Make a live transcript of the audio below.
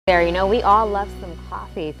There, you know, we all love some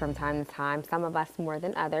coffee from time to time, some of us more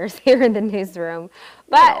than others here in the newsroom.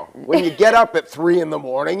 But Well, when you get up at 3 in the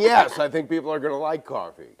morning, yes, I think people are going to like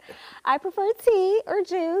coffee. I prefer tea or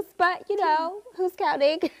juice, but you know, who's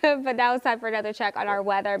counting? But now it's time for another check on our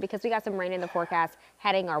weather because we got some rain in the forecast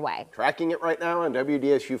heading our way. Tracking it right now on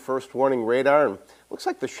WDSU First Warning Radar, and looks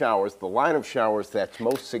like the line of showers that's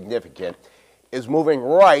most significant is moving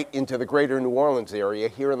right into the greater New Orleans area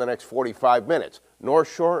here in the next 45 minutes. North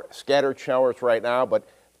Shore, scattered showers right now, but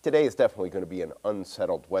today is definitely going to be an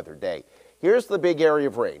unsettled weather day. Here's the big area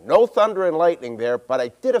of rain. No thunder and lightning there, but I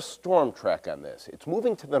did a storm track on this. It's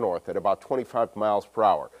moving to the north at about 25 miles per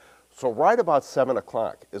hour. So right about 7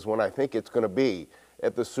 o'clock is when I think it's going to be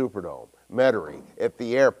at the Superdome, Metairie, at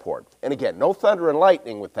the airport. And again, no thunder and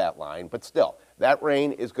lightning with that line, but still, that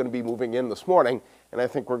rain is going to be moving in this morning, and I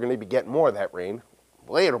think we're going to be getting more of that rain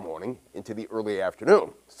later morning into the early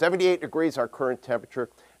afternoon. 78 degrees our current temperature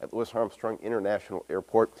at Louis Armstrong International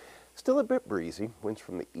Airport. Still a bit breezy, winds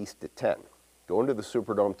from the east at 10. Going to the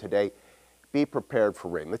Superdome today, be prepared for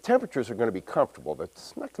rain. The temperatures are going to be comfortable.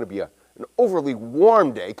 It's not going to be an overly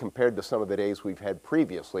warm day compared to some of the days we've had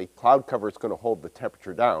previously. Cloud cover is going to hold the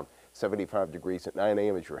temperature down. 75 degrees at 9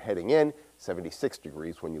 a.m. as you're heading in, 76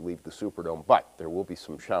 degrees when you leave the Superdome, but there will be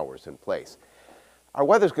some showers in place. Our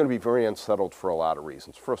weather's going to be very unsettled for a lot of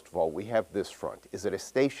reasons. First of all, we have this front. Is it a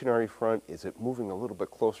stationary front? Is it moving a little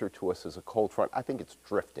bit closer to us as a cold front? I think it's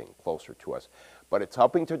drifting closer to us, but it's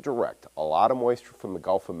helping to direct a lot of moisture from the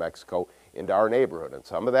Gulf of Mexico into our neighborhood, and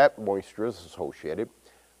some of that moisture is associated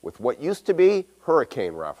with what used to be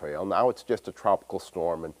Hurricane Rafael. Now it's just a tropical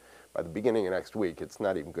storm, and by the beginning of next week, it's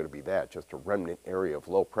not even going to be that, just a remnant area of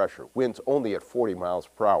low pressure. Winds only at 40 miles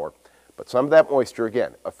per hour, but some of that moisture,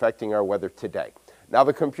 again, affecting our weather today. Now,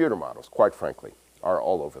 the computer models, quite frankly, are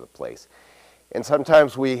all over the place. And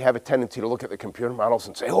sometimes we have a tendency to look at the computer models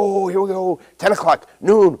and say, oh, here we go, 10 o'clock,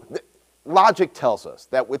 noon. Logic tells us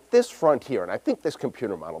that with this front here, and I think this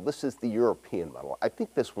computer model, this is the European model, I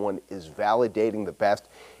think this one is validating the best,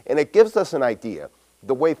 and it gives us an idea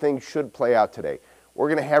the way things should play out today. We're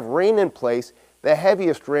going to have rain in place. The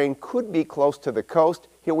heaviest rain could be close to the coast.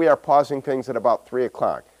 Here we are pausing things at about 3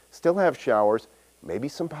 o'clock. Still have showers. Maybe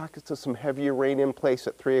some pockets of some heavier rain in place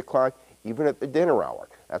at 3 o'clock, even at the dinner hour.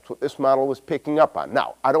 That's what this model was picking up on.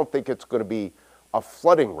 Now, I don't think it's going to be a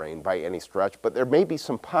flooding rain by any stretch, but there may be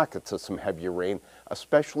some pockets of some heavier rain,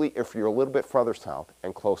 especially if you're a little bit further south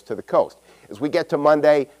and close to the coast. As we get to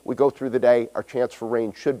Monday, we go through the day, our chance for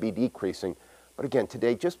rain should be decreasing. But again,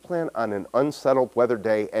 today, just plan on an unsettled weather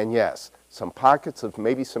day, and yes, some pockets of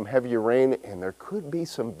maybe some heavier rain, and there could be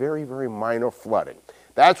some very, very minor flooding.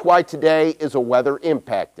 That's why today is a weather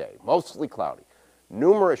impact day. Mostly cloudy.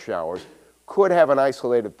 Numerous showers. Could have an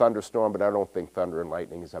isolated thunderstorm, but I don't think thunder and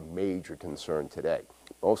lightning is a major concern today.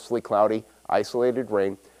 Mostly cloudy, isolated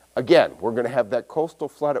rain. Again, we're going to have that coastal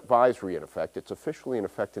flood advisory in effect. It's officially in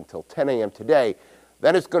effect until 10 a.m. today.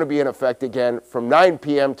 Then it's going to be in effect again from 9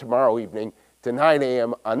 p.m. tomorrow evening to 9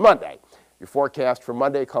 a.m. on Monday. Your forecast for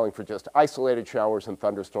Monday calling for just isolated showers and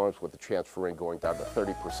thunderstorms with a chance for rain going down to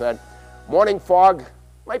 30%. Morning fog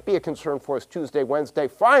might be a concern for us Tuesday, Wednesday.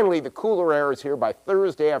 Finally, the cooler air is here by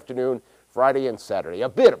Thursday afternoon, Friday and Saturday. A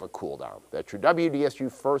bit of a cool down. That's your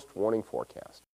WDSU First Warning forecast.